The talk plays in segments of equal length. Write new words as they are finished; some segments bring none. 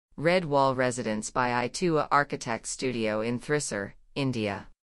Red Wall Residence by i2a Architect Studio in THRISSUR, India.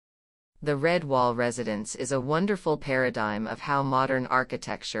 The Red Wall Residence is a wonderful paradigm of how modern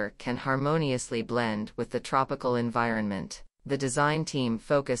architecture can harmoniously blend with the tropical environment. The design team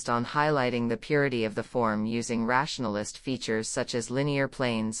focused on highlighting the purity of the form using rationalist features such as linear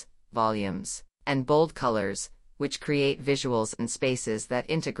planes, volumes, and bold colors, which create visuals and spaces that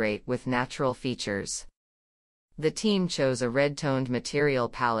integrate with natural features. The team chose a red-toned material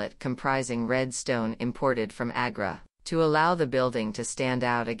palette comprising red stone imported from Agra, to allow the building to stand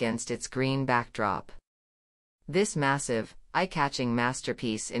out against its green backdrop. This massive, eye-catching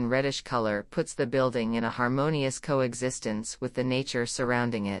masterpiece in reddish color puts the building in a harmonious coexistence with the nature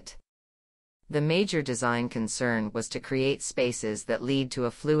surrounding it. The major design concern was to create spaces that lead to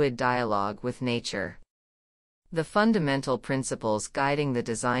a fluid dialogue with nature. The fundamental principles guiding the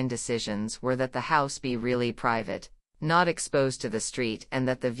design decisions were that the house be really private, not exposed to the street, and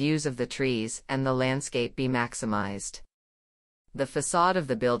that the views of the trees and the landscape be maximized. The facade of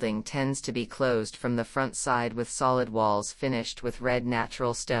the building tends to be closed from the front side with solid walls finished with red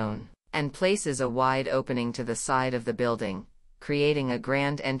natural stone, and places a wide opening to the side of the building, creating a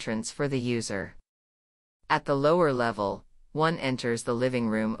grand entrance for the user. At the lower level, one enters the living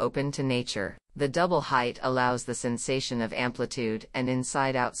room open to nature. The double height allows the sensation of amplitude and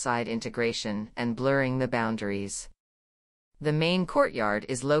inside-outside integration and blurring the boundaries. The main courtyard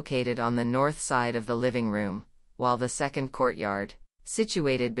is located on the north side of the living room, while the second courtyard,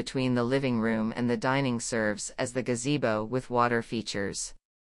 situated between the living room and the dining, serves as the gazebo with water features.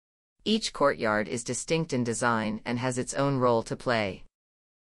 Each courtyard is distinct in design and has its own role to play.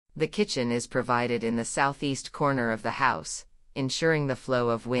 The kitchen is provided in the southeast corner of the house, ensuring the flow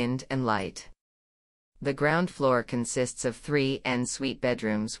of wind and light. The ground floor consists of 3 en-suite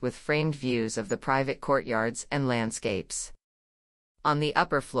bedrooms with framed views of the private courtyards and landscapes. On the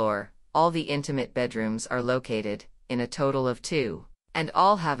upper floor, all the intimate bedrooms are located, in a total of 2, and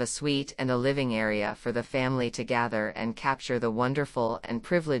all have a suite and a living area for the family to gather and capture the wonderful and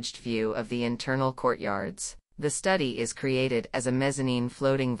privileged view of the internal courtyards. The study is created as a mezzanine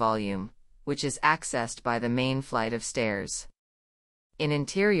floating volume, which is accessed by the main flight of stairs. In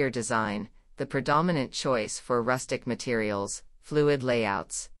interior design, the predominant choice for rustic materials, fluid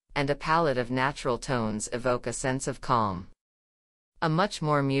layouts, and a palette of natural tones evoke a sense of calm. A much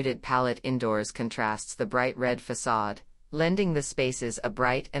more muted palette indoors contrasts the bright red facade, lending the spaces a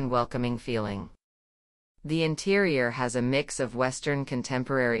bright and welcoming feeling. The interior has a mix of Western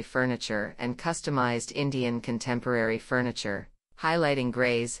contemporary furniture and customized Indian contemporary furniture, highlighting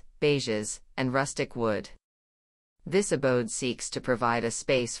grays, beiges, and rustic wood. This abode seeks to provide a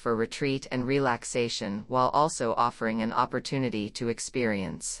space for retreat and relaxation while also offering an opportunity to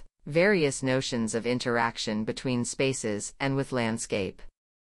experience various notions of interaction between spaces and with landscape.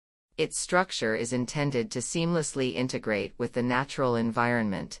 Its structure is intended to seamlessly integrate with the natural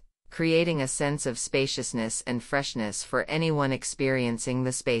environment, creating a sense of spaciousness and freshness for anyone experiencing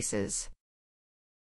the spaces.